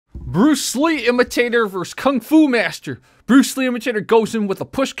Bruce Lee Imitator versus Kung Fu Master. Bruce Lee Imitator goes in with a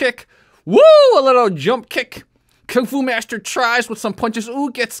push kick. Woo! A little jump kick. Kung Fu Master tries with some punches. Ooh,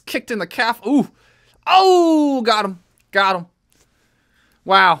 gets kicked in the calf. Ooh. Oh, got him. Got him.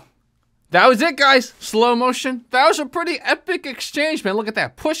 Wow. That was it, guys. Slow motion. That was a pretty epic exchange, man. Look at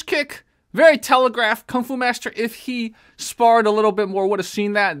that. Push kick. Very telegraphed. Kung Fu Master, if he sparred a little bit more, would have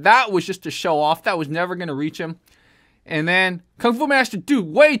seen that. That was just to show off. That was never going to reach him. And then Kung Fu Master, dude,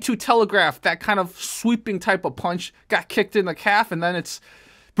 way too telegraphed. That kind of sweeping type of punch. Got kicked in the calf, and then it's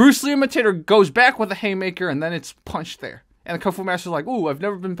Bruce Lee Imitator goes back with a haymaker, and then it's punched there. And the Kung Fu Master's like, ooh, I've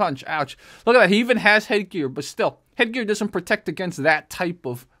never been punched. Ouch. Look at that. He even has headgear, but still, headgear doesn't protect against that type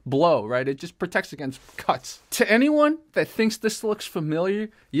of blow, right? It just protects against cuts. To anyone that thinks this looks familiar,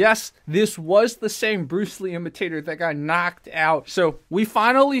 yes, this was the same Bruce Lee Imitator that got knocked out. So we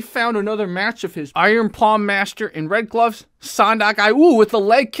finally found another match of his. Iron Palm Master in red gloves. Sanda guy, ooh, with the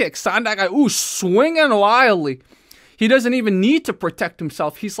leg kick. Sanda guy, ooh, swinging wildly. He doesn't even need to protect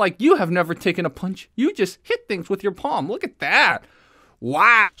himself. He's like, you have never taken a punch. You just hit things with your palm. Look at that.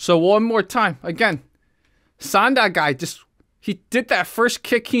 Wow. So one more time. Again, Sanda guy just, he did that first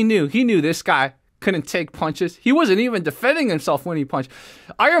kick he knew. He knew this guy couldn't take punches. He wasn't even defending himself when he punched.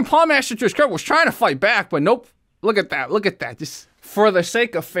 Iron Palm Master to his credit was trying to fight back, but nope. Look at that. Look at that. Just for the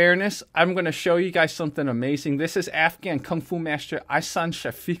sake of fairness, I'm going to show you guys something amazing. This is Afghan Kung Fu Master Ehsan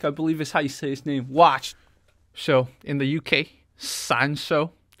Shafiq, I believe is how you say his name. Watch. So, in the UK,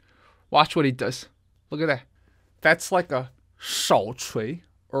 Sanso, watch what he does. Look at that. That's like a shao cui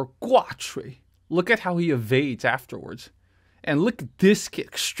or gua cui. Look at how he evades afterwards. And look at this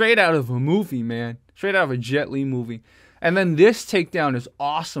kick, straight out of a movie, man. Straight out of a Jet Li movie. And then this takedown is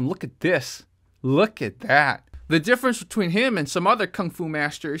awesome. Look at this. Look at that. The difference between him and some other Kung Fu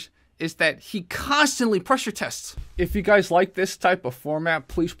masters is that he constantly pressure tests. If you guys like this type of format,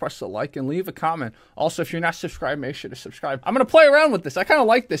 please press the like and leave a comment. Also, if you're not subscribed, make sure to subscribe. I'm going to play around with this. I kind of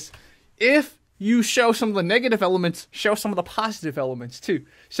like this. If you show some of the negative elements, show some of the positive elements too.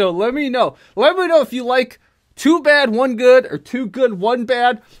 So let me know. Let me know if you like 2 bad, 1 good, or 2 good, 1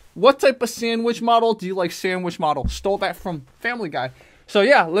 bad. What type of sandwich model do you like? Sandwich model. Stole that from Family Guy. So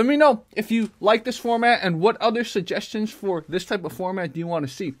yeah, let me know if you like this format and what other suggestions for this type of format do you want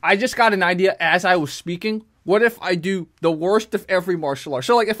to see. I just got an idea as I was speaking. What if I do the worst of every martial art?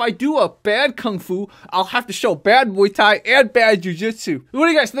 So like if I do a bad Kung Fu, I'll have to show bad Muay Thai and bad Jiu Jitsu. What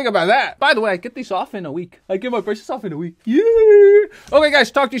do you guys think about that? By the way, I get these off in a week. I get my braces off in a week. Yeah. Okay guys,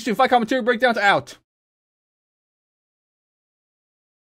 talk to you soon. Fight commentary breakdowns out.